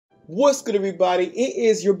What's good, everybody? It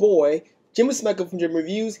is your boy Jimmy Smecker from Jim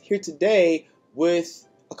Reviews here today with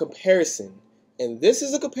a comparison. And this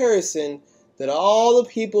is a comparison that all the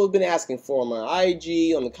people have been asking for on my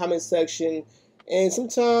IG, on the comment section. And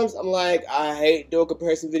sometimes I'm like, I hate doing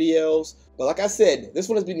comparison videos. But like I said, this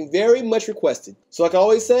one has been very much requested. So like I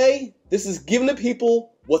always say, this is giving the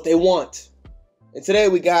people what they want. And today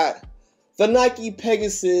we got the Nike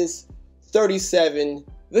Pegasus 37.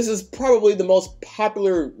 This is probably the most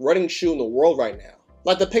popular running shoe in the world right now.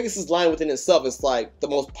 Like the Pegasus line within itself is like the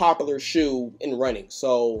most popular shoe in running.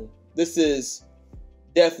 So this is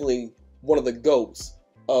definitely one of the GOATs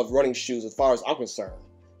of running shoes as far as I'm concerned.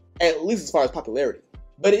 At least as far as popularity.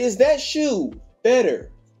 But is that shoe better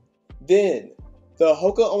than the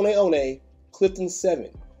Hoka One One Clifton 7?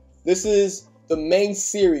 This is the main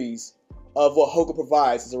series of what Hoka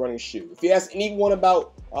provides as a running shoe. If you ask anyone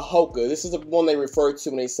about a Hoka, this is the one they refer to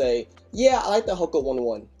when they say, yeah, I like the Hoka One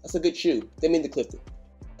One. That's a good shoe. They mean the Clifton.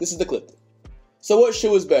 This is the Clifton. So what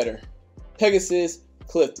shoe is better? Pegasus,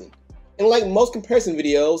 Clifton. And like most comparison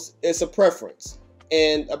videos, it's a preference.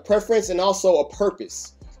 And a preference and also a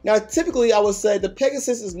purpose. Now typically I would say the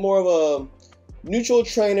Pegasus is more of a neutral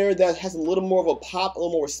trainer that has a little more of a pop, a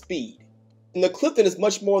little more speed. And the Clifton is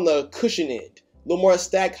much more on the cushion end. A little more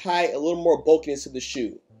stack height, a little more bulkiness to the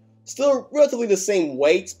shoe. Still relatively the same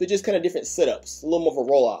weights, but just kind of different setups, a little more of a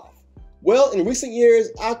roll-off. Well, in recent years,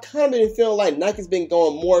 I've kind of been feeling like Nike's been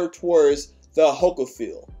going more towards the Hoka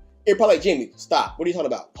feel. You're probably like, Jamie, stop. What are you talking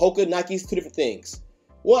about? Hoka, Nike's, two different things.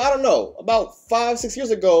 Well, I don't know. About 5-6 years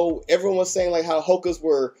ago, everyone was saying like how Hokas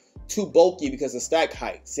were too bulky because of stack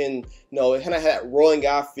heights. And, you know, it kind of had that rolling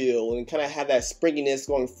out feel and kind of had that springiness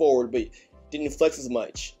going forward, but didn't flex as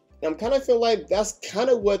much. And I'm kind of feeling like that's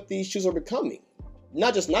kind of what these shoes are becoming.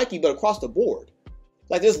 Not just Nike, but across the board.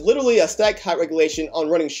 Like there's literally a stack height regulation on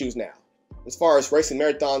running shoes now, as far as racing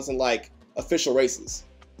marathons and like official races.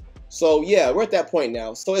 So yeah, we're at that point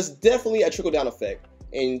now. So it's definitely a trickle-down effect.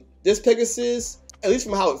 And this Pegasus, at least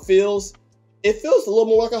from how it feels a little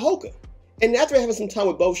more like a Hoka. And after having some time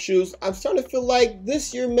with both shoes, I'm starting to feel like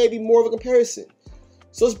this year may be more of a comparison.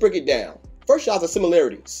 So let's break it down. First off, the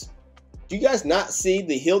similarities. Do you guys not see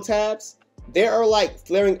the heel tabs? They are like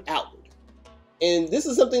flaring outward. And this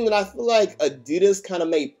is something that I feel like Adidas kind of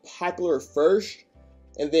made popular first,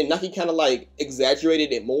 and then Nike kind of like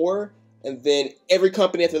exaggerated it more, and then every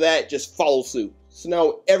company after that just followed suit. So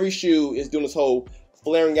now every shoe is doing this whole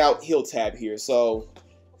flaring out heel tab here. So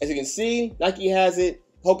as you can see, Nike has it,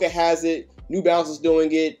 Hoka has it, New Balance is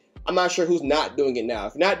doing it. I'm not sure who's not doing it now.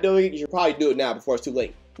 If you're not doing it, you should probably do it now before it's too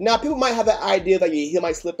late. Now people might have that idea that your heel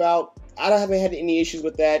might slip out. I haven't had any issues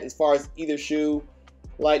with that as far as either shoe.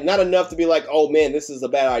 Like, not enough to be like, oh man, this is a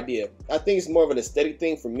bad idea. I think it's more of an aesthetic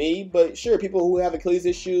thing for me, but sure, people who have Achilles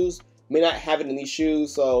issues may not have it in these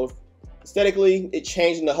shoes, so aesthetically, it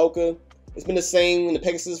changed in the Hoka. It's been the same in the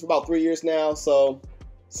Pegasus for about 3 years now, so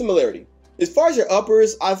similarity. As far as your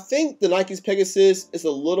uppers, I think the Nike's Pegasus is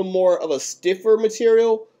a little more of a stiffer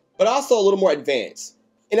material, but also a little more advanced.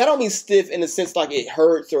 And I don't mean stiff in the sense like it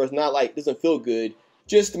hurts or it's not like, doesn't feel good.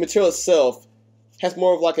 Just the material itself has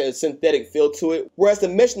more of like a synthetic feel to it, whereas the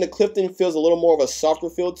mesh in the Clifton feels a little more of a softer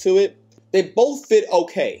feel to it. They both fit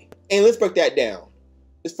okay, and let's break that down.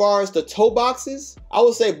 As far as the toe boxes, I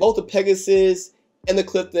would say both the Pegasus and the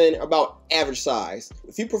Clifton are about average size.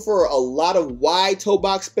 If you prefer a lot of wide toe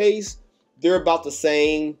box space, they're about the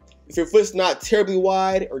same. If your foot's not terribly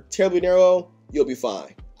wide or terribly narrow, you'll be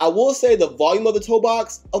fine. I will say the volume of the toe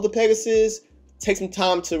box of the Pegasus takes some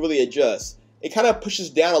time to really adjust. It kind of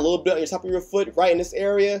pushes down a little bit on your top of your foot right in this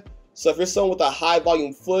area. So if you're someone with a high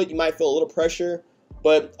volume foot, you might feel a little pressure,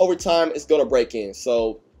 but over time it's going to break in.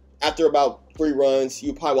 So after about 3 runs,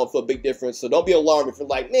 you probably won't feel a big difference. So don't be alarmed if you're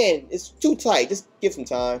like, man, it's too tight. Just give some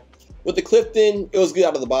time. With the Clifton, it was good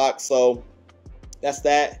out of the box. So that's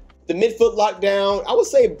that. The midfoot lockdown, I would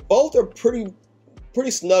say both are pretty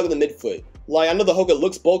snug in the midfoot. Like, I know the Hoka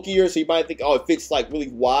looks bulkier, so you might think, oh, it fits like really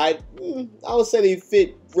wide. I would say they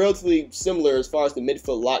fit relatively similar as far as the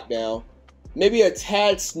midfoot lockdown. Maybe a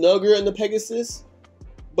tad snugger in the Pegasus,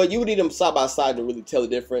 but you would need them side by side to really tell the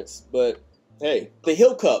difference. But hey, the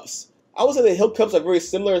heel cups. I would say the heel cups are very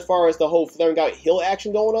similar as far as the whole flaring out heel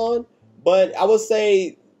action going on. But I would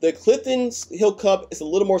say the Clifton's heel cup is a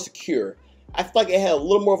little more secure. I feel like it had a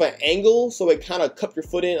little more of an angle, so it kind of cupped your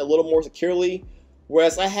foot in a little more securely.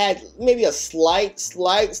 Whereas I had maybe a slight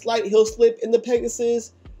heel slip in the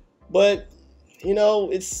Pegasus, but you know,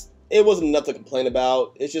 it wasn't enough to complain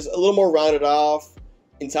about. It's just a little more rounded off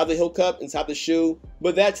inside the heel cup, inside the shoe,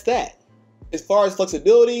 but that's that. As far as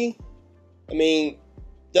flexibility, I mean,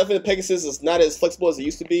 definitely the Pegasus is not as flexible as it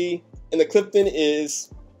used to be, and the Clifton is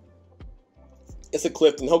It's a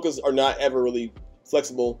Clifton. Hokas are not ever really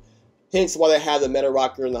flexible, hence why they have the meta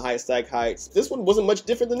rocker and the high stack heights. This one wasn't much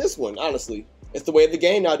different than this one, honestly. It's the way of the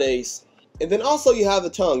game nowadays. And then also you have the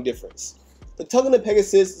tongue difference. The tongue in the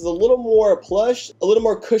Pegasus is a little more plush, a little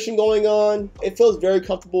more cushion going on. It feels very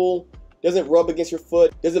comfortable, doesn't rub against your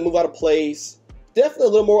foot, doesn't move out of place. Definitely a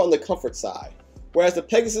little more on the comfort side. Whereas the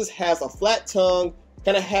Pegasus has a flat tongue,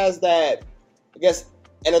 kind of has that, I guess,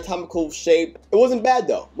 anatomical shape. It wasn't bad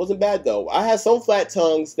though. I had some flat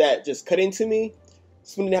tongues that just cut into me.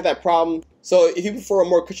 This one didn't have that problem. So if you prefer a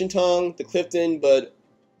more cushion tongue, the Clifton, but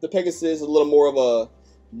the Pegasus is a little more of a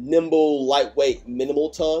nimble, lightweight, minimal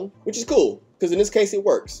tongue, which is cool, because in this case it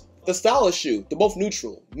works. The style of shoe, they're both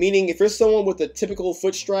neutral, meaning if you're someone with a typical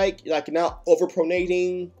foot strike, like you're not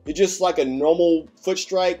overpronating, you're just like a normal foot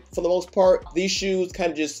strike for the most part, these shoes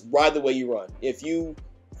kind of just ride the way you run. If you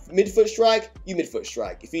mid-foot strike, you mid-foot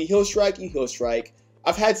strike. If you heel strike, you heel strike.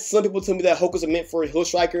 I've had some people tell me that Hokas are meant for heel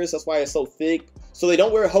strikers, that's why it's so thick. So they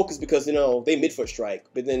don't wear Hokas because, you know, they mid-foot strike,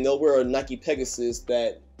 but then they'll wear a Nike Pegasus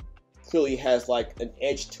that clearly has like an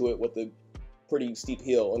edge to it with a pretty steep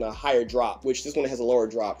heel and a higher drop, which this one has a lower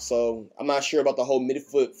drop. So I'm not sure about the whole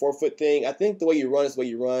mid-foot, forefoot thing. I think the way you run is the way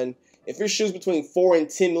you run. If your shoe's between 4 and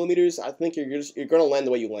 10 millimeters, I think you're gonna land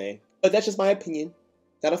the way you land. But that's just my opinion,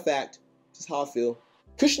 not a fact. Just how I feel.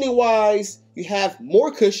 Cushioning wise, you have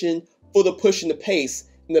more cushion for the push and the pace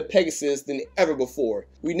in the Pegasus than ever before.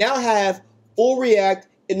 We now have full react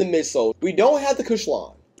in the midsole. We don't have the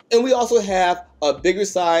Cushlon. And we also have a bigger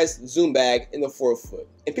size Zoom bag in the forefoot.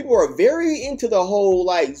 And people are very into the whole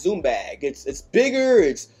like Zoom bag. It's bigger,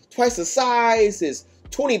 it's twice the size, it's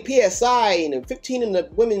 20 PSI and 15 in the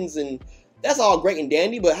women's, and that's all great and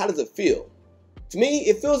dandy, but how does it feel? To me,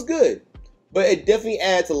 it feels good. But it definitely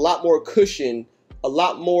adds a lot more cushion, a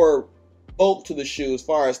lot more bulk to the shoe as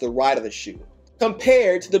far as the ride of the shoe,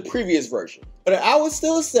 compared to the previous version. But I would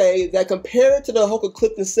still say that compared to the Hoka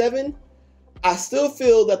Clifton 7, I still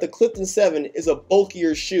feel that the Clifton 7 is a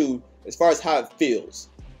bulkier shoe as far as how it feels.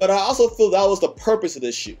 But I also feel that was the purpose of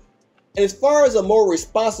this shoe. And as far as a more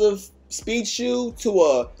responsive speed shoe to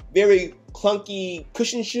a very clunky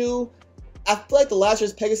cushion shoe, I feel like the last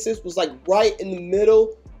year's Pegasus was like right in the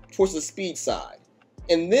middle towards the speed side.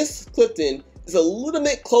 And this Clifton is a little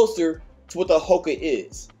bit closer to what the Hoka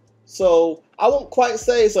is. So I won't quite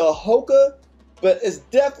say it's a Hoka, but it's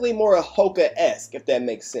definitely more a Hoka-esque, if that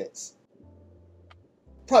makes sense.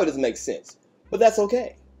 Probably doesn't make sense, but that's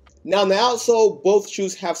okay. Now on the outsole, both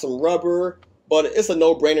shoes have some rubber, but it's a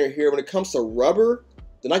no-brainer here. When it comes to rubber,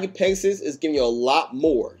 the Nike Pegasus is giving you a lot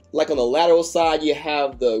more. Like on the lateral side, you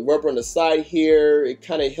have the rubber on the side here. It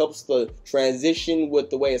kind of helps the transition with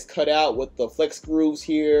the way it's cut out with the flex grooves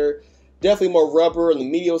here. Definitely more rubber on the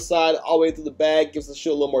medial side all the way through the bag, gives the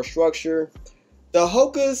shoe a little more structure. The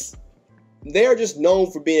Hokas, they're just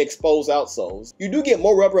known for being exposed outsoles. You do get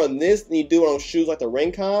more rubber on this than you do on shoes like the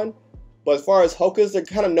Rincon, but as far as Hokas, they're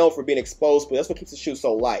kind of known for being exposed, but that's what keeps the shoe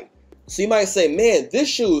so light. So you might say, man, this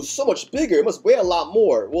shoe is so much bigger, it must weigh a lot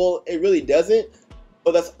more. Well, it really doesn't,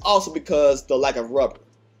 but that's also because the lack of rubber.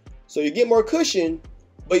 So you get more cushion,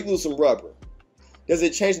 but you lose some rubber. Does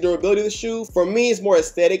it change the durability of the shoe? For me, it's more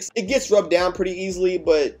aesthetics. It gets rubbed down pretty easily,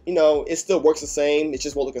 but you know, it still works the same. It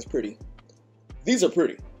just won't look as pretty. These are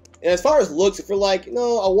pretty. And as far as looks, if you're like,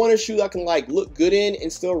 no, I want a shoe that I can like look good in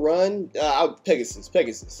and still run, Pegasus.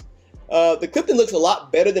 The Clifton looks a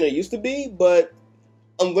lot better than it used to be, but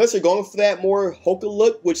unless you're going for that more Hoka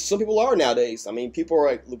look, which some people are nowadays. I mean, people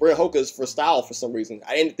are like wearing Hokas for style for some reason.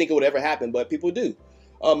 I didn't think it would ever happen, but people do.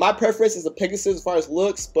 My preference is the Pegasus as far as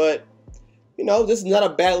looks, but you know, this is not a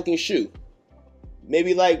bad looking shoe.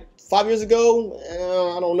 Maybe like 5 years ago,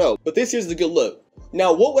 I don't know. But this here's a good look.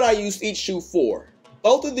 Now, what would I use each shoe for?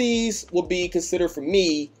 Both of these will be considered for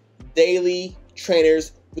me daily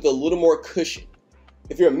trainers with a little more cushion.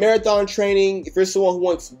 If you're a marathon training, if you're someone who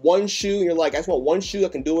wants one shoe and you're like, I just want one shoe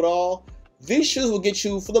that can do it all, these shoes will get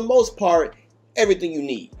you, for the most part, everything you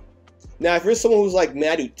need. Now, if you're someone who's like,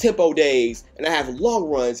 man, I do tempo days, and I have long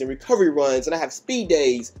runs and recovery runs, and I have speed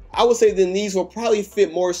days, I would say then these will probably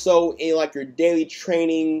fit more so in like your daily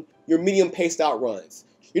training, your medium paced out runs.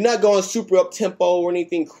 You're not going super up tempo or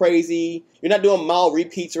anything crazy. You're not doing mile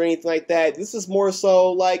repeats or anything like that. This is more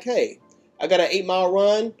so like, hey, I got an 8-mile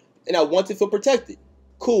run and I want to feel protected.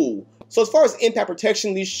 Cool. So as far as impact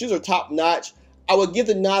protection, these shoes are top notch. I would give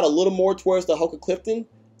the nod a little more towards the Hoka Clifton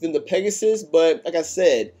than the Pegasus, but like I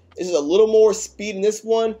said, this is a little more speed in this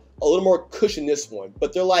one, a little more cushion in this one,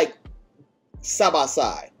 but they're like side by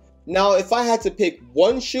side. Now, if I had to pick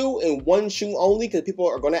one shoe and one shoe only, because people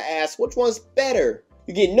are going to ask, which one's better?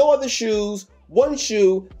 You get no other shoes, one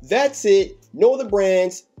shoe, that's it, no other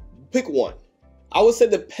brands, pick one. I would say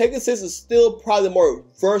the Pegasus is still probably the more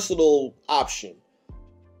versatile option.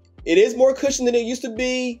 It is more cushion than it used to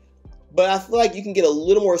be, but I feel like you can get a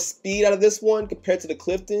little more speed out of this one compared to the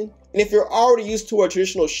Clifton. And if you're already used to a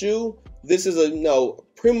traditional shoe, this is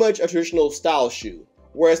pretty much a traditional style shoe.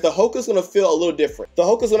 Whereas the Hoka is going to feel a little different. The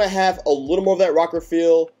Hoka is going to have a little more of that rocker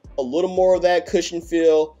feel, a little more of that cushion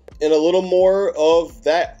feel, and a little more of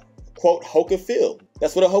that quote Hoka feel.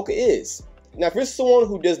 That's what a Hoka is. Now, if you're someone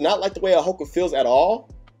who does not like the way a Hoka feels at all,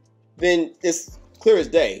 then it's clear as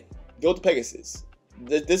day. Go with the Pegasus.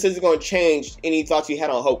 This isn't going to change any thoughts you had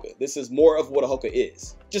on Hoka. This is more of what a Hoka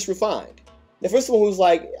is, just refined. Now, if you're someone who's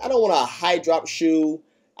like, I don't want a high drop shoe,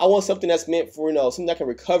 I want something that's meant for, something I can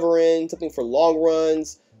recover in, something for long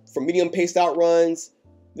runs, for medium paced out runs,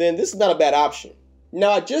 then this is not a bad option.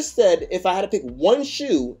 Now, I just said if I had to pick one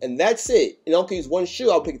shoe and that's it, and I only use one shoe,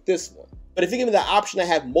 I'll pick this one. But if you give me the option to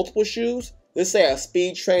have multiple shoes, let's say a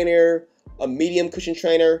speed trainer, a medium cushion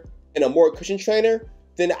trainer, and a more cushion trainer,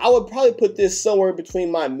 then I would probably put this somewhere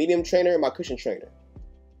between my medium trainer and my cushion trainer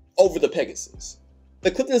over the Pegasus.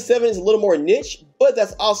 The Clifton 7 is a little more niche, but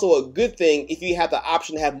that's also a good thing if you have the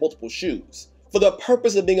option to have multiple shoes. For the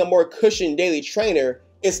purpose of being a more cushioned daily trainer,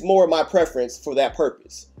 it's more my preference for that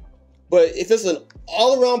purpose. But if it's an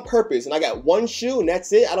all-around purpose and I got one shoe and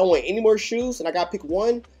that's it, I don't want any more shoes and I gotta pick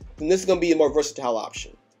one, then this is gonna be a more versatile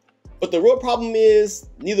option. But the real problem is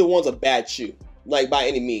neither one's a bad shoe, like by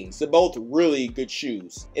any means. They're both really good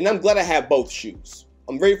shoes. And I'm glad I have both shoes.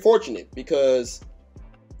 I'm very fortunate because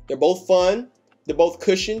they're both fun, they're both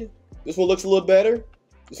cushioned. This one looks a little better.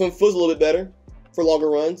 This one feels a little bit better for longer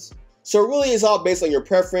runs. So it really is all based on your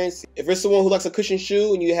preference. If you're someone who likes a cushioned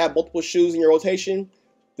shoe and you have multiple shoes in your rotation,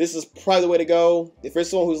 this is probably the way to go. If you're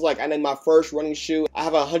someone who's like, I need my first running shoe, I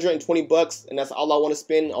have $120 and that's all I want to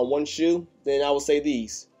spend on one shoe, then I will say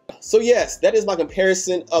these. So yes, that is my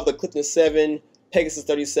comparison of the Clifton 7, Pegasus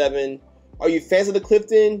 37. Are you fans of the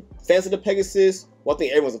Clifton? Fans of the Pegasus? Well, I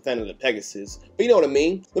think everyone's a fan of the Pegasus, but you know what I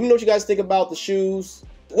mean. Let me know what you guys think about the shoes.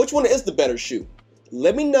 Which one is the better shoe?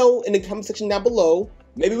 Let me know in the comment section down below.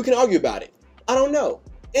 Maybe we can argue about it. I don't know.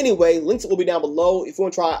 Anyway, links will be down below if you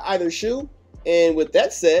want to try either shoe. And with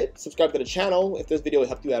that said, subscribe to the channel if this video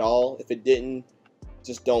helped you at all. If it didn't,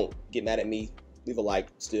 just don't get mad at me. Leave a like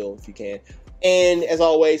still if you can. And as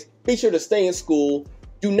always, be sure to stay in school.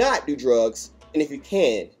 Do not do drugs. And if you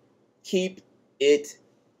can, keep it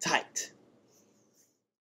tight.